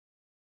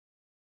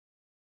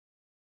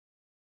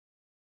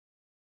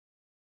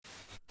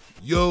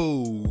Yo,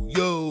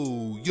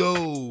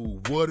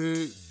 what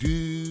it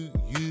do,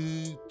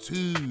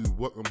 YouTube?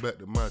 Welcome back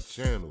to my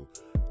channel,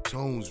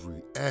 Tones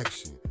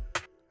Reaction.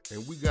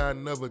 And we got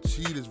another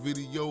Cheaters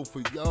video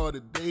for y'all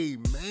today,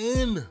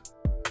 man.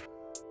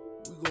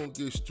 We're gonna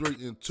get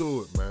straight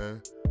into it,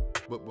 man.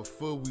 But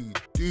before we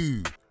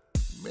do,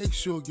 make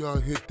sure y'all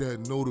hit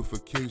that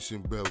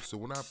notification bell so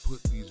when I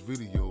put these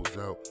videos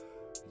out,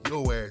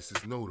 your ass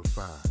is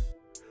notified.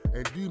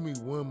 And do me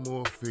one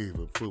more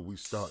favor before we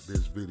start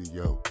this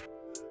video.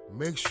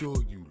 Make sure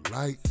you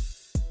like,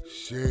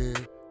 share,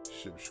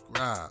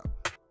 subscribe,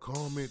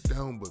 comment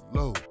down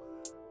below.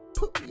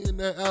 Put me in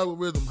that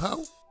algorithm,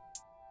 how?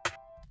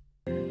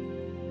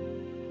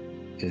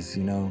 Is,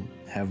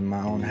 having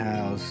my own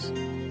house,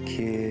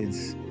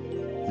 kids,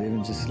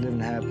 living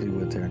happily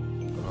with her.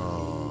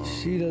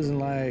 She doesn't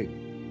like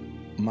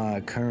my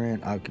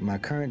current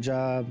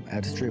job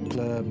at the strip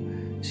club.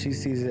 She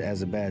sees it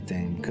as a bad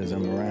thing because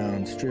I'm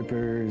around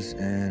strippers,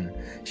 and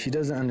she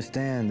doesn't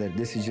understand that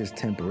this is just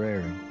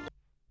temporary.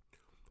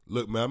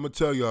 Look, man, I'm gonna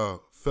tell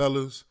y'all,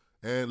 fellas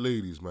and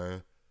ladies,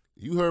 man.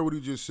 You heard what he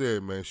just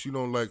said, man. She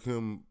don't like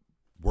him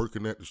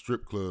working at the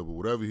strip club or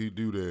whatever he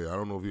do there. I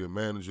don't know if he a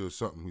manager or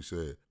something, he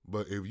said.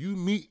 But if you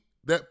meet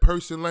that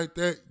person like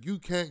that, you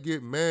can't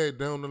get mad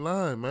down the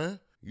line,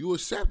 man. You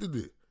accepted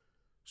it.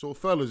 So,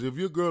 fellas, if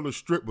your girl a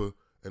stripper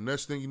and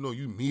next thing you know,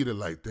 you meet her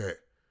like that,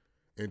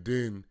 and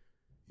then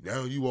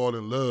now you all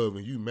in love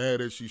and you mad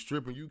that she's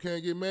stripping, you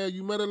can't get mad.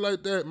 You met her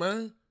like that,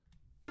 man.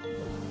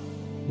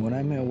 When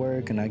I'm at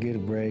work and I get a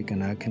break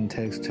and I can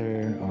text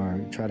her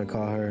or try to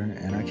call her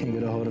and I can't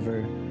get a hold of her,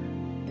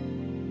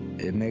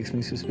 it makes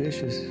me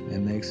suspicious. It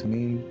makes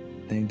me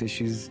think that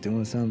she's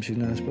doing something she's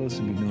not supposed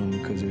to be doing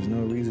because there's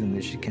no reason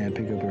that she can't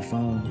pick up her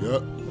phone.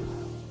 Yep.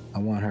 I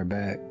want her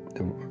back.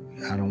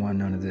 I don't want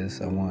none of this.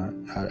 I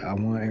want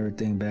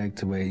everything back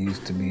to the way it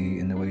used to be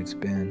and the way it's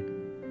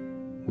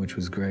been, which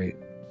was great.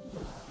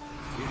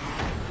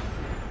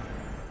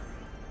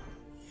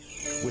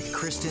 With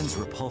Kristen's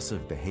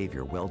repulsive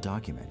behavior well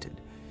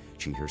documented,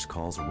 Cheaters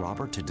calls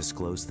Robert to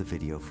disclose the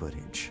video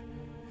footage.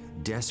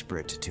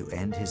 Desperate to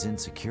end his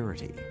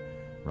insecurity,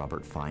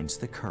 Robert finds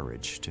the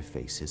courage to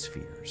face his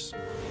fears.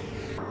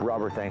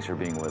 Robert, thanks for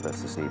being with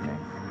us this evening.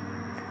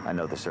 I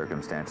know the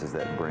circumstances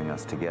that bring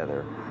us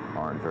together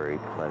aren't very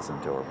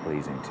pleasant or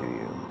pleasing to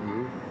you.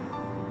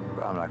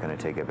 I'm not going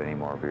to take up any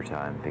more of your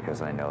time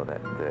because I know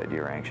that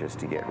you're anxious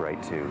to get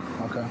right to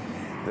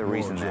the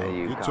reason that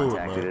you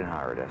contacted and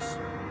hired us.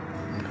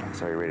 Okay.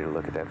 So are you ready to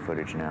look at that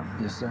footage now?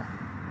 Yes, sir.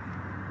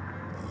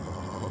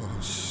 Oh,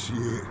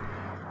 shit.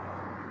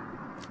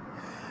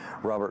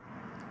 Robert,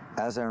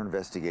 as our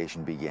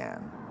investigation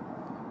began,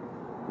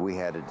 we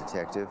had a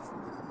detective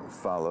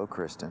follow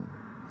Kristen.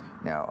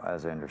 Now,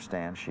 as I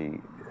understand,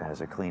 she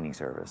has a cleaning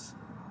service.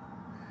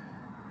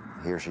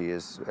 Here she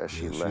is as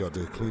she left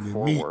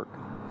for work,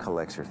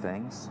 collects her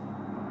things,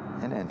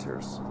 and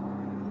enters.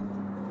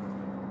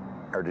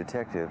 Our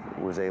detective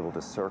was able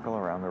to circle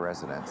around the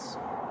residence,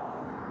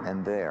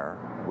 and there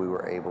we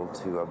were able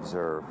to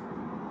observe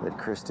that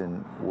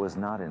Kristen was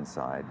not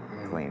inside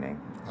cleaning.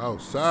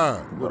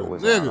 Outside, but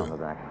was out on the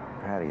back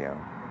patio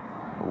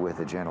with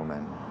a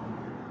gentleman.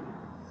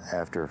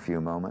 After a few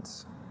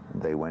moments,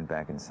 they went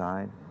back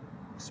inside,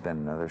 spent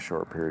another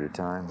short period of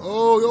time.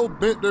 Oh, yo,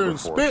 bent there and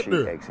before spent she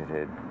there.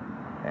 exited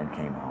and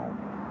came home.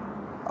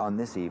 On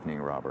this evening,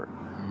 Robert,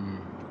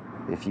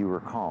 if you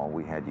recall,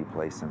 we had you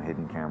place some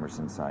hidden cameras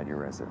inside your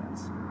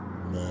residence.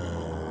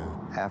 Man.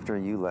 After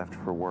you left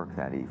for work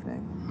that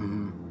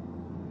evening,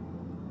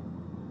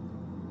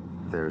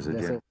 there's a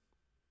gentleman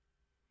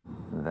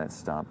that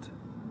stopped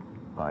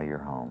by your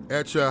home.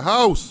 At your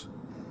house?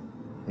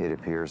 It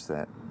appears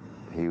that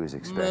he was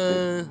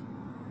expected. Man.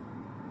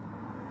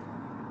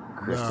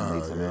 Kristen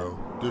leads him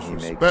in. He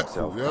makes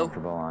himself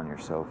comfortable on your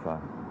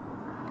sofa.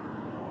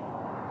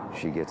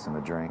 She gets him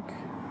a drink,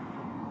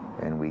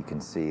 and we can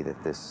see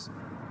that this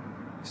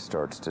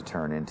starts to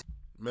turn into...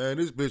 Man,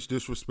 this bitch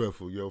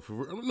disrespectful, yo. For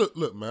real. I mean,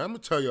 look, man, I'm gonna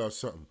tell y'all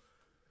something.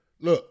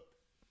 Look,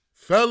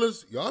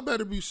 fellas, y'all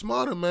better be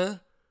smarter, man.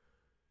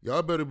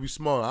 Y'all better be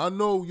smarter. I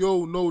know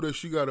yo know that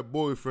she got a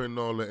boyfriend and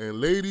all that. And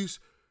ladies,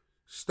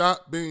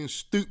 stop being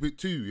stupid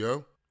too,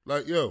 yo.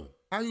 Like, yo,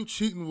 how you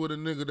cheating with a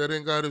nigga that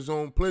ain't got his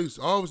own place?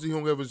 Obviously, he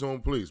don't have his own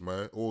place,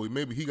 man. Or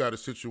maybe he got a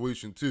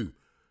situation too.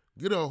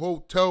 Get a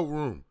hotel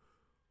room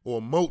or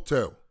a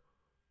motel.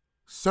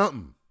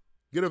 Something.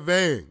 Get a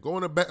van. Go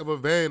in the back of a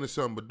van or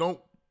something. But don't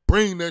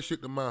bring that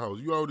shit to my house.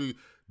 You already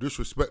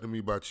disrespecting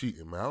me by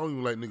cheating, man. I don't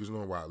even like niggas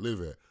knowing where I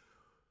live at.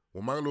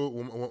 When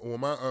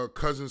my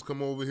cousins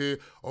come over here,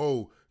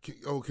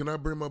 can I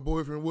bring my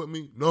boyfriend with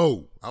me?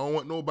 No, I don't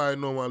want nobody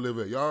knowing where I live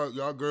at.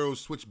 Y'all girls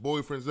switch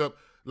boyfriends up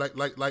like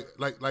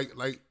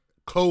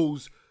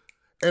clothes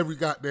every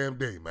goddamn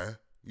day, man.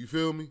 You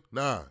feel me?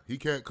 Nah, he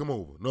can't come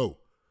over. No,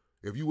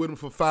 if you with him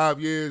for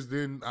 5 years,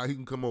 then he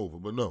can come over.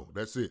 But no,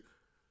 that's it.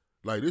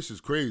 Like, this is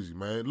crazy,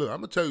 man. Look, I'm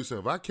gonna tell you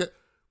something. If I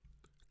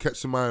catch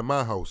somebody in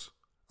my house,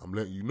 I'm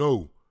letting you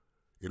know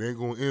it ain't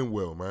gonna end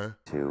well, man.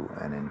 To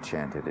an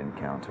enchanted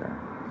encounter.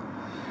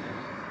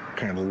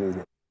 Can't believe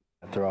it.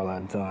 after all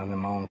that done in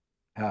my own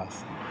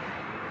house.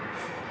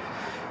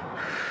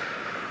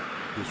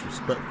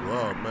 Disrespectful.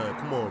 Oh, man.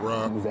 Come on,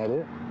 Rob. Is that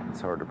it?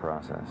 It's hard to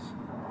process.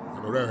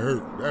 I know that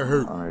hurt. That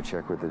hurt. I'm going to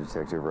check with the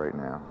detective right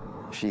now.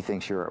 She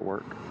thinks you're at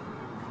work.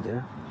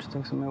 Yeah, she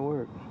thinks I'm at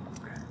work.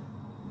 Okay.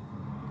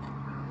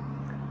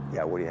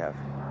 Yeah, what do you have?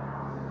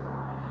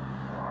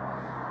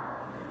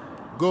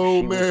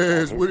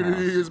 Gomez, what it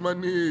is, my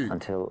nigga.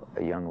 Until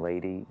a young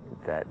lady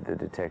that the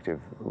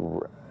detective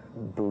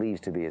believes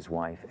to be his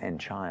wife and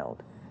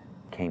child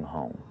came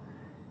home.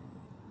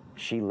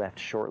 She left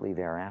shortly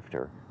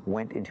thereafter,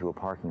 went into a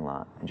parking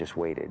lot and just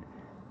waited.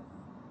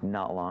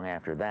 Not long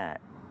after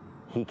that,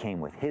 he came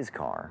with his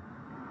car.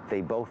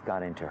 They both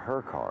got into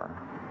her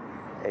car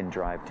and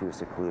drive to a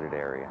secluded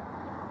area.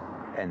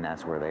 And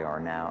that's where they are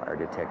now. Our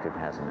detective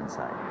has them in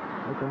sight.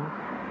 Okay.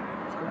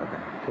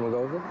 Okay. Can we go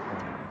over?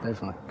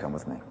 Definitely. Come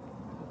with me.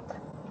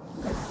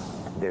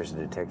 There's a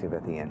detective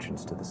at the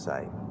entrance to the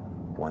site.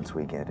 Once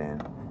we get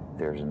in,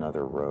 there's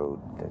another road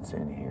that's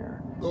in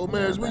here.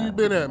 Gomez, where you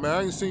been at, man?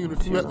 I ain't seen you in a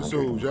few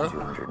episodes, y'all.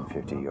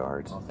 250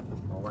 yards. All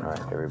right,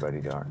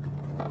 everybody dark.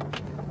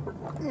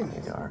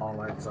 Everybody dark. All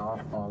lights off,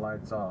 all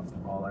lights off,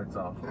 all lights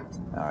off.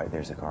 All right,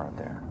 there's a car up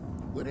there.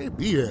 Where they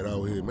be at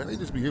out here, man? They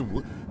just be in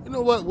wood. You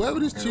know what? Wherever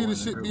this cheater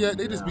shit be at,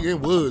 they just be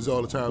in woods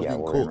all the time. Yeah,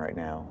 getting we're caught. in right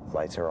now.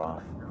 Lights are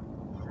off.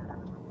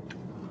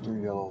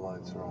 3 yellow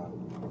lights are on.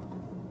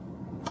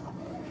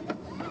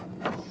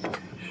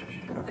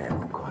 Okay,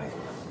 I'm quiet.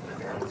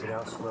 Lights it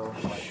out slow,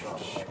 lights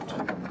off.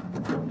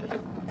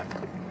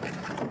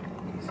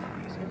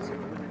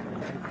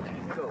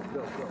 Go.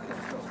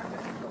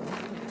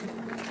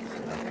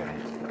 Okay.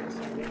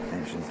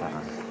 Engine's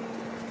on.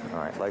 All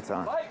right, lights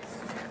on.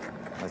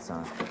 Lights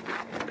on.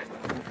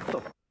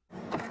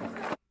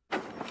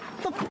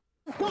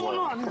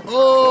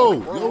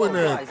 Oh, you in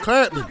there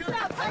clapping.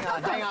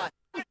 Hang on.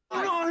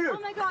 Oh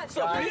my God.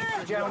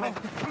 Gentlemen.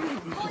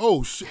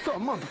 Oh, shit.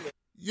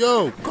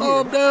 Yo,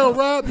 calm down,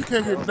 Rob. You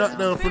can't get knocked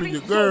down in front of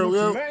your girl,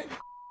 yo. Coming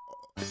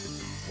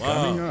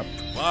Wow. up,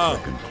 Wow.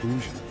 the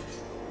conclusion.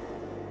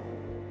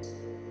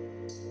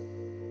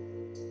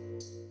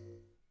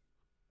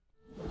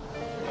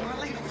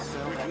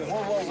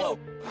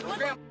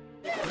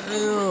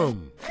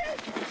 Damn.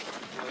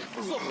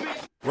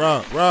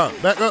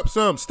 Rob, back up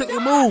some. Stick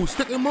and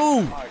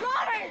move.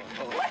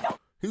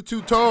 He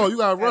too tall. You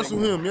gotta wrestle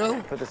him,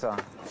 yo. Put this on.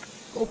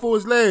 Go for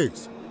his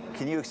legs.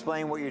 Can you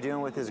explain what you're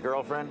doing with his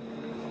girlfriend?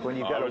 When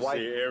you've got a wife,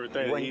 Obviously,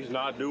 everything when- that he's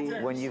not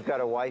doing. when you've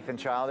got a wife and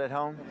child at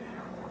home?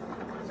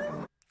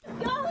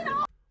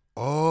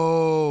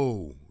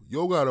 Oh,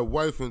 yo got a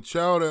wife and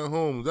child at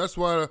home. That's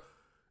why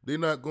they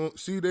not going.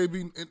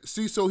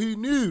 See, so he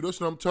knew. That's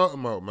what I'm talking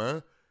about,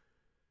 man.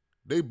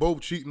 They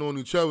both cheating on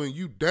each other, and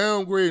you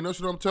downgrading.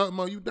 That's what I'm talking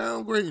about. You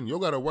downgrading. Yo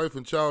got a wife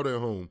and child at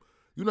home.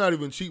 You not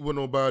even cheating with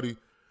nobody.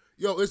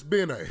 Yo, it's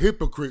being a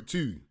hypocrite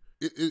too.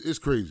 It's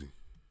crazy.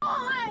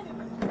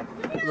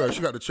 Look,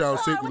 she got the child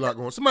safety lock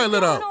on. Somebody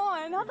let out.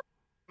 How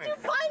did you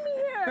find me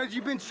here? Because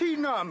you've been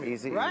cheating on me,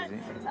 Easy, right? easy.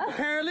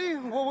 Apparently,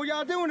 what were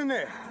y'all doing in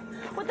there?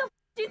 What the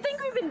do you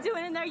think we've been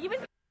doing in there? You've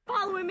been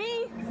following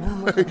me?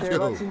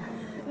 Yo,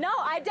 No,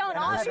 I don't.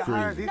 That's Obviously,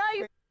 crazy. no,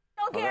 you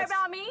don't care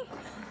about me.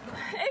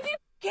 If you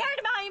cared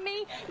about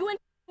me, you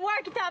wouldn't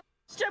work at that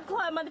strip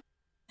club, mother.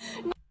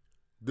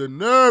 the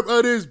nerve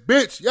of this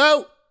bitch,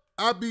 yo.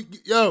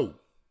 Yo,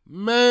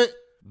 man,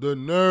 the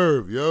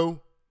nerve,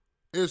 yo.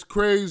 It's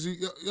crazy,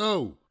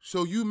 yo.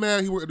 So you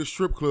mad he worked at the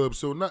strip club,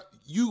 so not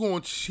you gonna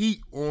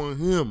cheat on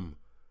him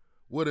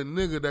with a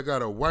nigga that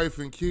got a wife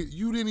and kid.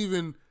 You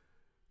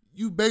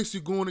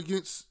basically going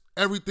against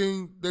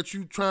everything that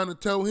you trying to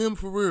tell him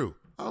for real.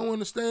 I don't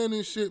understand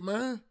this shit,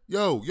 man.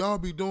 Yo, y'all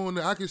be doing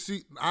that. I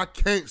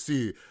can't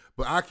see it,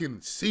 but I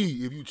can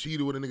see if you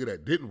cheated with a nigga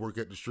that didn't work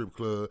at the strip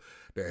club,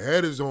 that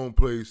had his own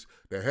place,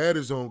 that had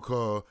his own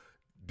car,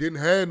 didn't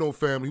have no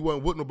family, he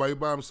wasn't with nobody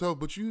by himself,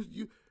 but you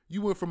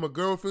went from a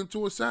girlfriend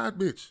to a side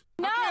bitch.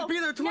 No, can't be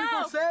there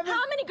 24/7.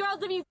 How many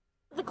girls have you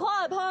at the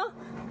club, huh?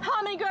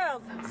 How many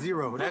girls?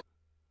 0.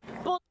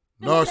 Bull-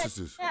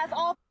 Narcissist. That's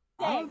all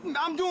day.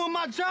 I'm doing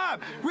my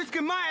job,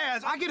 risking my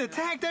ass. I get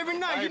attacked every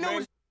night. You know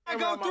what I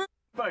go through?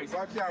 Face.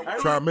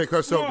 Try to make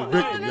herself the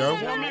victim,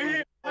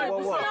 yo.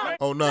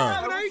 Oh,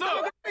 nah.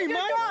 Hey,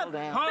 man.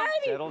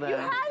 Settle down. You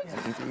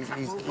had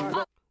He's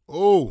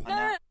Oh.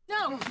 no.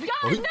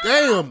 Oh,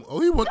 damn. Oh,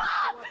 he want.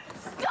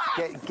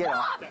 get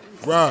up.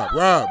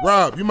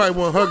 Rob, you might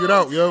want to hug it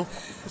out, yo.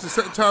 It's the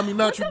second time he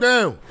knocked you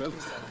down.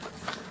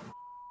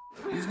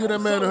 Just give that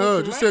man a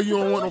hug. Just say you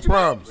don't want no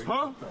problems.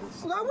 Huh?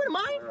 No, what am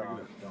I?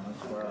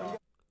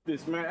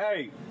 This man,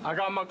 hey, I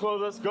got my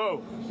clothes, let's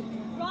go.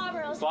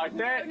 Robert, let's like do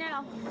that? it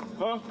now.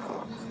 Huh?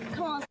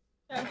 Come on, sir.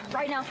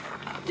 Right now.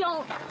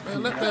 Don't.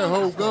 Man, let that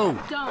hoe go.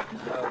 Don't.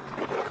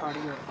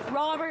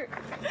 Robert,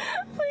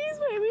 please,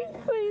 baby.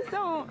 Please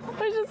don't.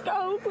 Let's just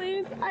go,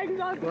 please. I can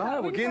go. All right,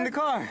 we'll get in the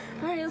car.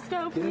 All right, let's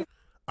go, please.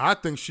 I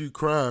think she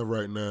crying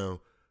right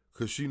now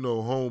because she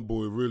know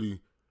homeboy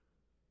really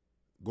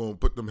gonna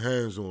put them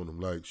hands on him.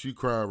 Like, she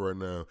crying right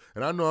now.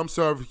 And I know I'm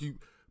sorry if he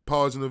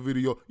pausing the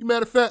video. You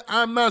matter of fact,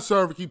 I'm not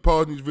sorry for keep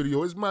pausing these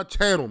videos. It's my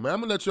channel, man. I'm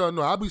gonna let y'all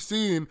know. I'll be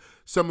seeing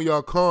some of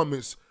y'all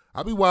comments.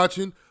 I'll be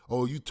watching.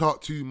 Oh, you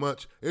talk too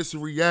much. It's a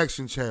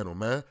reaction channel,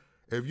 man.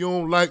 If you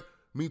don't like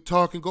me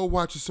talking, go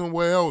watch it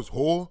somewhere else,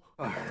 whore.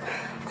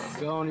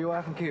 Go home to your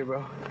wife and kid,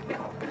 bro.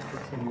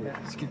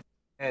 Let's get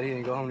out of here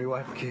and go home to your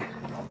wife and kid.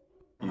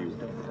 You.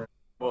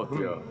 Both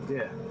y'all.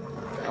 Yeah.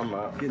 I'm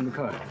out. Get in the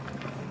car.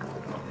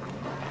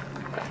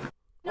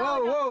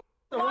 No,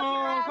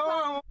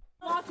 whoa.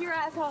 Walk your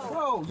ass home.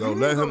 Whoa, Yo,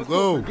 let him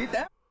go. Get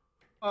that.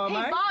 He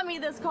bought me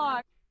this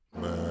car.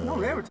 Man.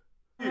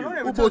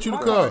 Who bought you the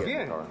car?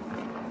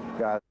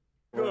 Guys,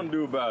 What you gonna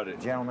do about it?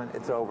 gentlemen,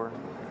 it's over.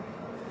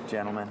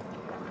 Gentlemen.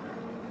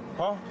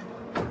 Huh?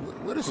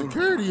 Where the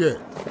security at?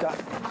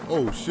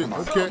 Oh, shit.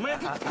 Okay.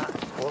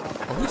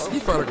 Oh, he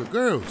felt like a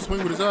girl.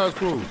 Swing with his eyes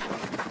closed.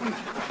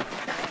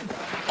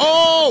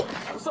 Oh!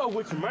 What's up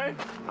with you, man?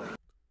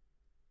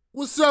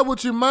 What's up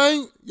with you,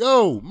 man?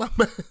 Yo, my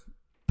man.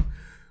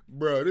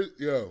 Bro,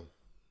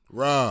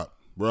 Rob.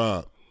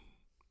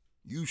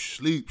 You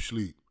sleep.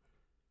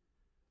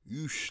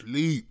 You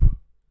sleep.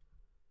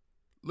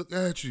 Look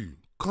at you.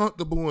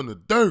 Comfortable in the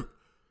dirt.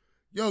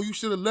 Yo, you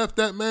should have left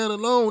that man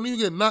alone. You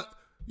get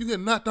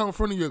knocked out in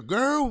front of your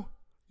girl.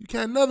 You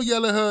can't never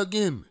yell at her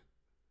again.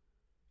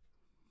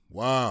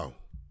 Wow.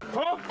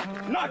 Huh?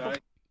 Knock him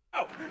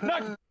out.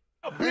 Knock him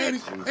out,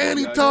 bitch. And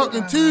he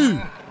talking too.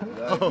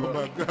 Oh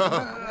my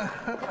God.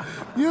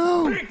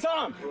 Yo. Big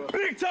time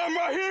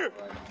right here.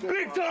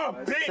 Big time,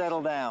 bitch.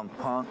 Settle down,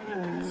 punk.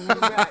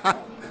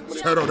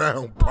 Settle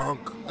down,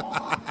 punk.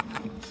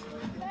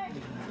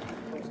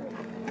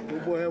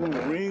 That boy having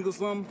a ring or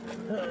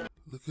something?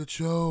 Look at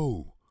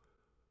Yo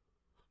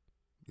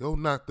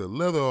knocked the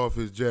leather off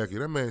his jacket.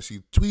 That man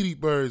see Tweety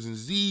birds and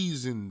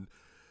Z's and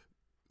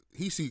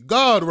he see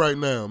God right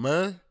now,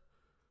 man.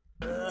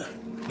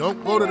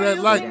 Don't go to that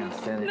light.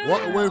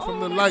 Walk away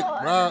from the light,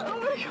 Rob. Oh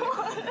my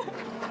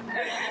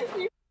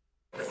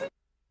God.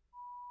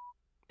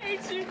 I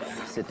hate you.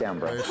 Sit down,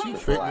 bro. Man, she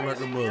faking like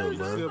a mug,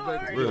 man. Real,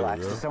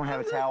 Relax. yo. Does someone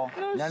have a towel?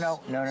 No. Lay down,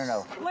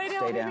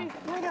 Stay baby. down.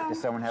 Lay down.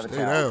 Does someone have a Stay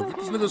towel? down. Get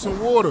this nigga some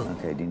water.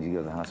 Okay, do you need to go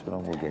to the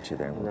hospital? We'll get you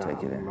there. We'll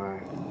take you there.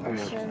 I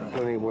got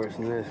plenty worse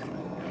than this.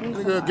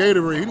 Nigga a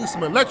Gatorade. He needs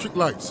some electric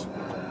lights.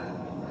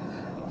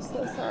 I'm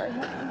so sorry,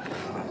 honey.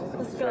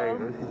 Let's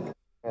go.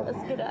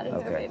 Let's get out of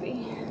here, Okay.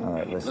 baby. All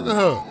right, listen. Look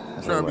at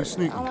her. Trying to be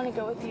sneaky. I want to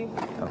go with you.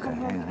 Okay, Come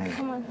hang on.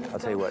 Come on. I'll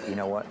tell you what, you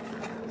know what?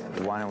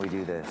 Why don't we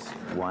do this?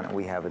 Why don't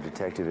we have a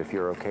detective, if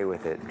you're okay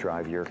with it,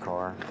 drive your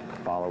car,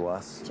 follow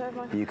us. Drive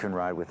mine. You can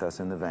ride with us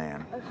in the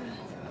van.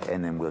 Okay.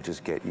 And then we'll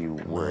just get you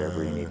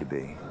wherever you need to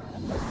be.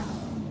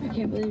 I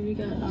can't believe you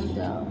got knocked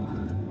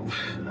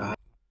out.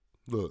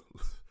 Look.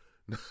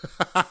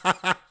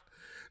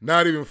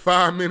 Not even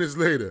 5 minutes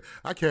later.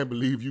 I can't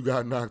believe you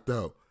got knocked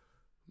out.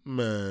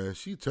 Man,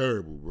 she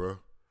terrible, bro.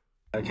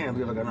 I can't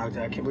believe I got knocked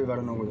out. I can't believe I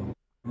don't know where the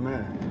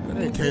man. That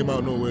ain't came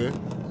out nowhere.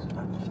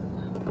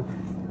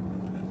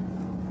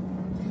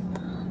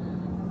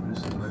 This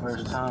is the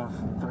first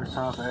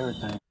time for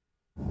everything.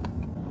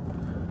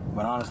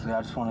 But honestly,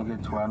 I just want to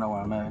get to where I know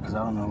where I'm at, because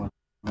I don't know where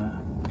I'm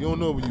at. You don't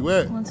know where you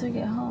at. Once we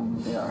get home,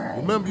 we'll be all right.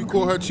 Remember, you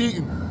caught her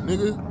cheating,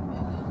 nigga.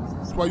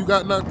 That's why you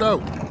got knocked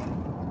out.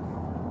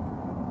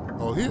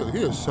 Oh,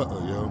 here's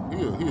something, yo.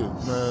 Here,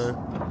 man.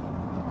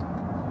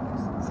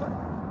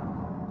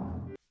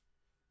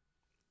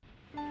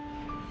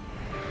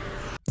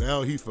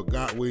 Now he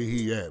forgot where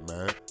he at,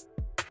 man.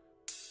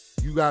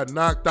 You got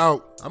knocked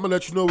out. I'm gonna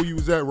let you know where you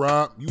was at,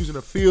 Rob. You was in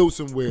a field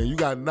somewhere. You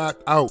got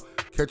knocked out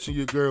catching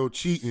your girl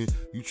cheating.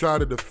 You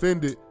tried to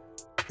defend it,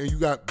 and you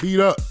got beat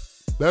up.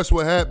 That's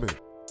what happened.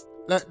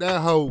 Let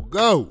that hoe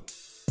go.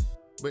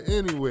 But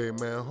anyway,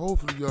 man,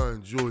 hopefully y'all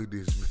enjoyed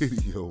this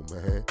video,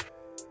 man.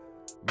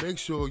 Make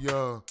sure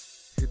y'all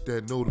hit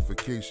that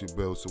notification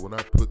bell so when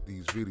I put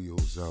these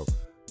videos out,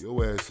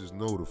 your ass is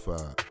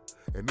notified.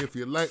 And if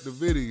you like the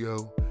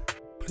video,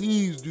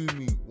 please do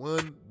me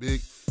one big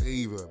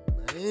favor,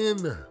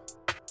 man.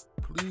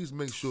 Please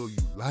make sure you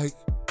like,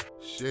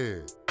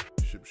 share,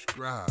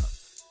 subscribe,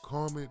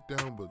 comment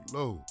down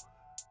below.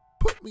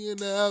 Put me in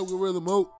the algorithm,